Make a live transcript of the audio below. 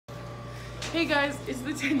Hey guys, it's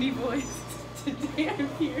the Tendy Boys. Today I'm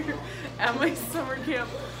here at my summer camp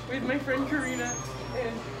with my friend Karina,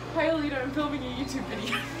 and hi Alita, I'm filming a YouTube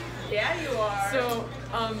video. Yeah, you are. So,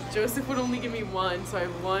 Joseph would only give me one, so I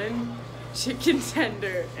have one chicken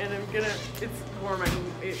tender, and it's warm,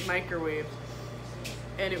 it's microwave,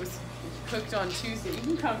 and it was cooked on Tuesday.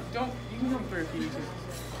 You can come for a few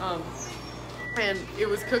too. And it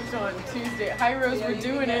was cooked on Tuesday. Hi Rose, we're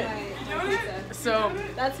doing it. So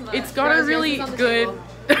it's got a really good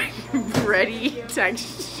bready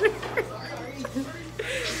texture.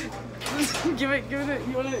 give it.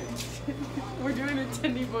 You want to? We're doing a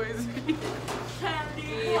Tendy Boys video.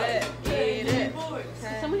 Eat it.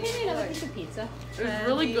 Someone gave me another piece of pizza. It was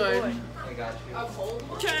really good. I got you. A cold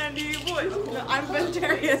one? Tendy Boys. No, I'm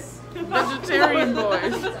vegetarian. Vegetarian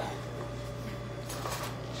boys.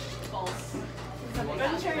 False.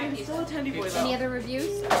 Vegetarian, still a Tendy Boy though. Any other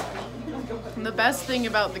reviews? The best thing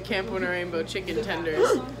about the Camp Winnarainbow chicken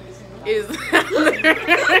tenders is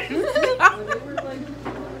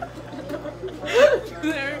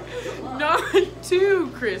they're not too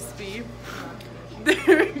crispy.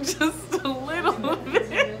 They're just a little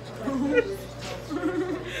bit.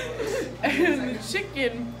 And the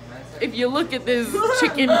chicken, if you look at this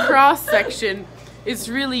chicken cross section, it's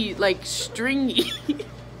really like stringy.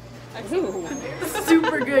 Ooh.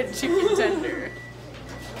 Super good chicken tender.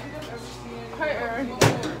 Hi Erin.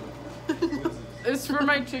 It's for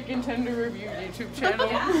my chicken tender review YouTube channel.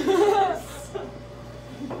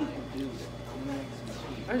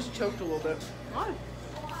 I just choked a little bit.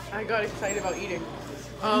 I got excited about eating.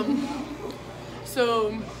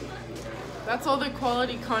 So that's all the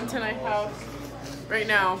quality content I have right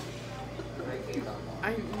now.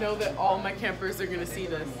 I know that all my campers are gonna see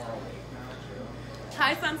this.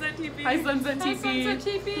 Hi Sunset TP. Hi Sunset TP. Hi Sunset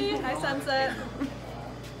TP. Hi Sunset.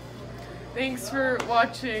 Thanks for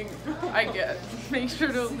watching. I guess. Make sure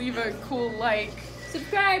to leave a cool like.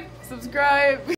 Subscribe. Subscribe.